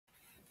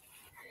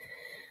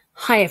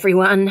Hi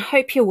everyone,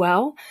 hope you're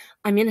well.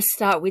 I'm going to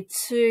start with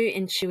two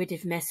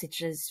intuitive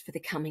messages for the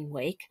coming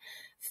week.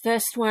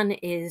 First one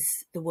is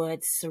the word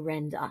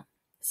surrender.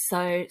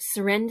 So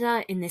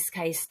surrender in this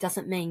case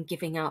doesn't mean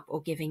giving up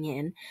or giving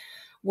in.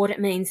 What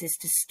it means is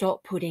to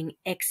stop putting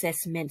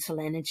excess mental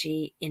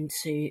energy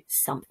into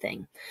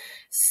something.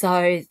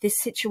 So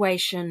this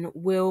situation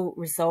will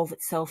resolve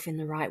itself in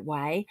the right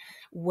way,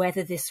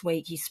 whether this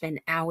week you spend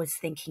hours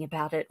thinking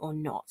about it or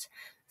not.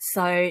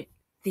 So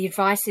the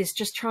advice is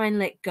just try and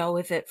let go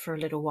of it for a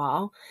little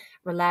while.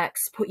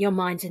 Relax, put your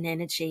mind and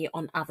energy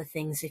on other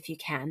things if you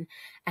can,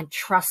 and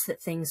trust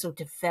that things will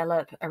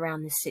develop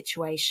around this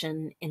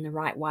situation in the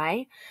right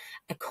way,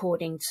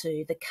 according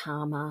to the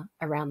karma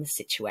around the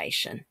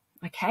situation.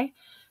 Okay,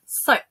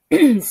 so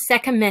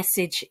second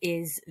message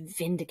is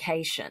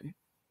vindication.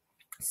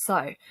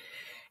 So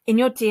in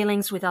your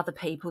dealings with other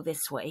people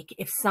this week,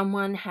 if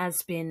someone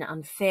has been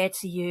unfair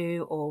to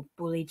you or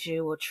bullied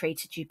you or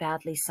treated you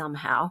badly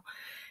somehow,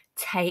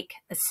 take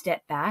a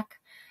step back,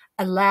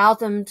 allow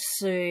them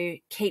to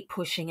keep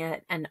pushing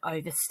it and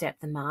overstep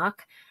the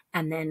mark,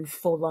 and then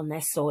fall on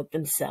their sword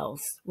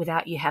themselves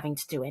without you having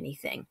to do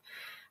anything.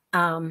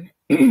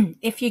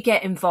 If you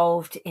get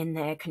involved in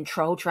their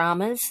control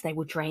dramas, they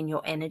will drain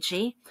your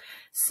energy.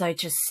 So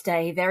just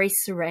stay very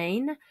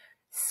serene,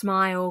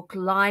 smile,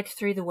 glide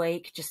through the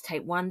week, just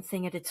take one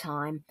thing at a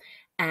time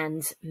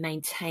and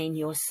maintain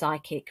your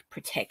psychic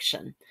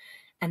protection.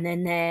 And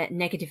then their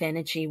negative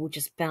energy will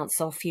just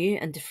bounce off you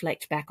and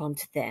deflect back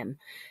onto them.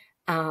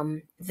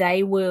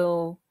 They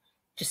will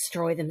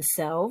destroy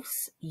themselves.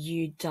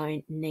 You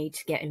don't need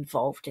to get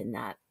involved in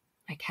that.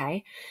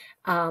 Okay.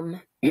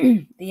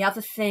 The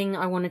other thing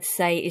I wanted to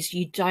say is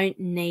you don't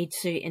need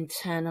to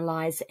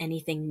internalize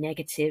anything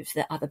negative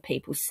that other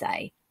people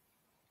say.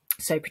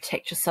 So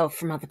protect yourself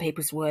from other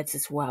people's words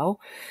as well.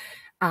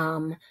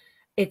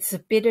 It's a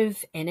bit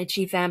of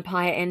energy,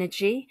 vampire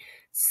energy.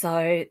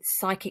 So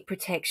psychic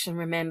protection,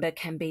 remember,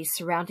 can be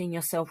surrounding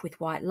yourself with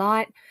white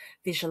light,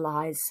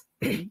 visualize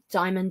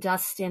diamond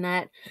dust in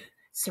it,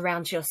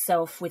 surround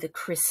yourself with a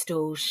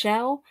crystal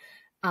shell.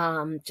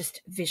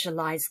 Just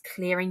visualize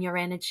clearing your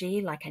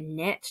energy like a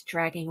net,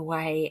 dragging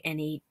away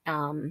any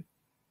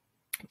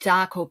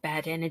dark or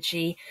bad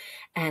energy,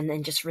 and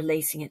then just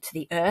releasing it to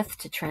the earth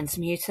to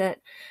transmute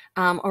it,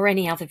 or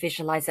any other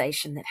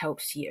visualization that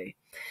helps you.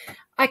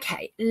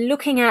 Okay,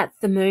 looking at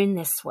the moon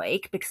this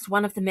week, because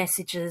one of the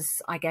messages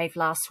I gave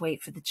last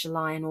week for the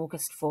July and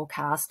August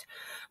forecast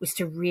was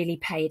to really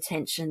pay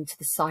attention to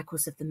the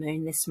cycles of the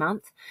moon this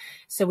month.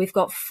 So we've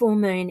got full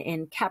moon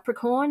in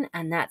Capricorn,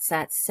 and that's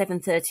at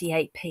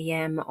 7:38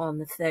 p.m. on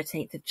the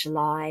 13th of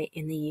July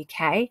in the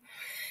UK.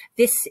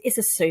 This is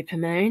a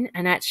supermoon,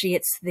 and actually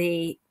it's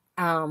the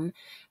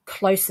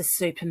closest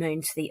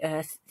supermoon to the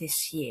Earth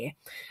this year.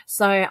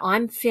 So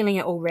I'm feeling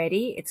it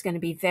already. It's going to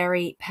be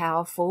very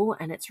powerful,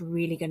 and it's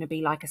really going to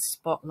be like a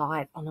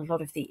spotlight on a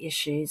lot of the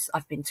issues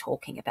I've been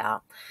talking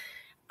about.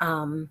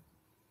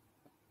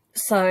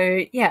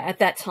 So yeah, at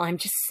that time,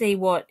 just see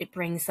what it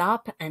brings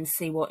up and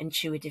see what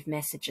intuitive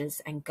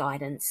messages and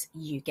guidance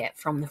you get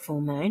from the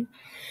full moon.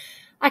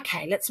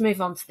 Okay, let's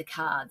move on to the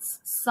cards.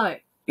 So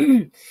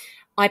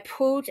I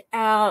pulled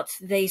out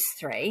these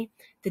three.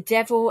 The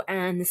Devil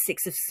and the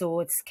Six of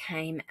Swords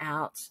came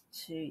out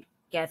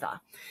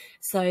together.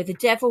 So the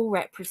Devil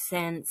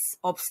represents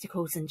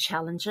obstacles and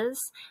challenges,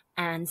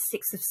 and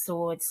Six of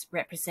Swords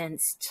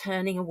represents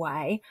turning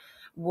away,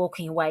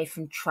 walking away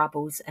from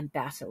troubles and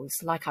battles,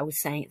 like I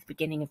was saying at the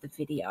beginning of the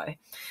video.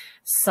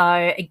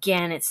 So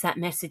again, it's that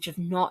message of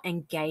not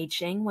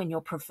engaging when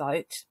you're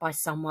provoked by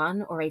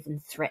someone or even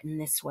threatened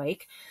this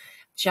week.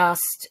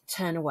 Just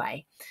turn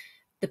away.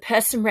 The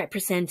person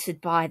represented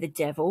by the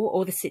Devil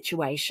or the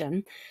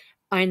situation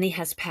only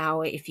has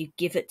power if you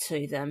give it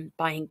to them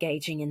by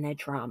engaging in their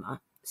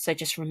drama. So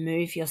just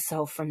remove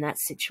yourself from that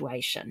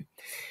situation.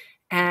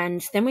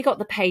 And then we got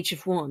the Page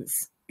of Wands.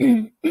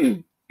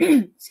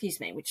 Excuse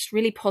me, which is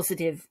really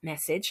positive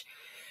message.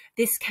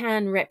 This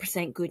can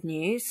represent good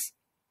news.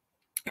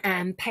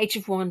 And Page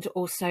of Wands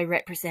also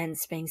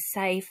represents being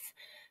safe,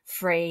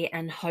 free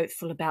and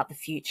hopeful about the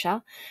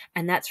future,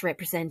 and that's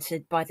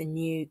represented by the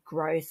new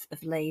growth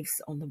of leaves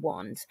on the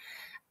wand.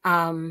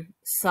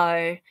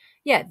 So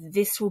yeah,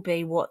 this will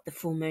be what the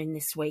full moon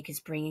this week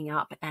is bringing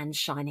up and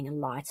shining a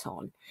light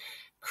on.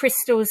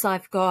 Crystals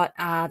I've got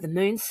are the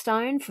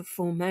moonstone for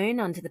full moon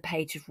under the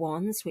Page of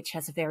Wands, which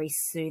has a very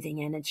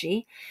soothing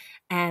energy,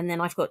 and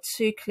then I've got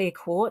two clear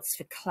quartz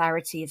for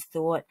clarity of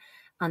thought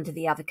under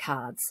the other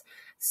cards.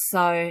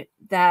 So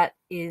that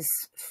is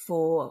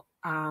for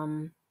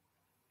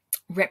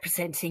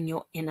representing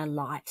your inner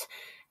light.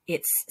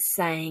 It's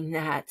saying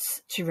that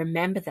to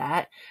remember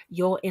that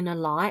your inner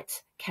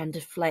light can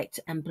deflect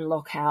and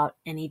block out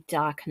any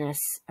darkness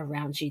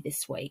around you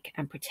this week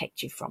and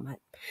protect you from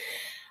it.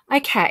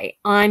 Okay,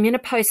 I'm going to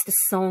post the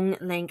song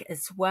link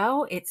as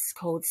well. It's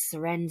called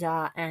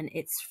Surrender, and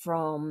it's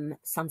from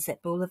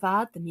Sunset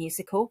Boulevard, the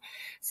musical.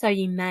 So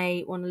you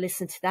may want to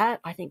listen to that.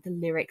 I think the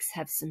lyrics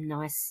have some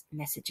nice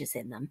messages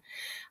in them.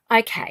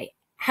 Okay,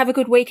 Have a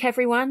good week,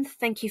 everyone.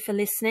 Thank you for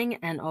listening,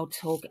 and I'll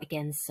talk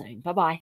again soon. Bye-bye.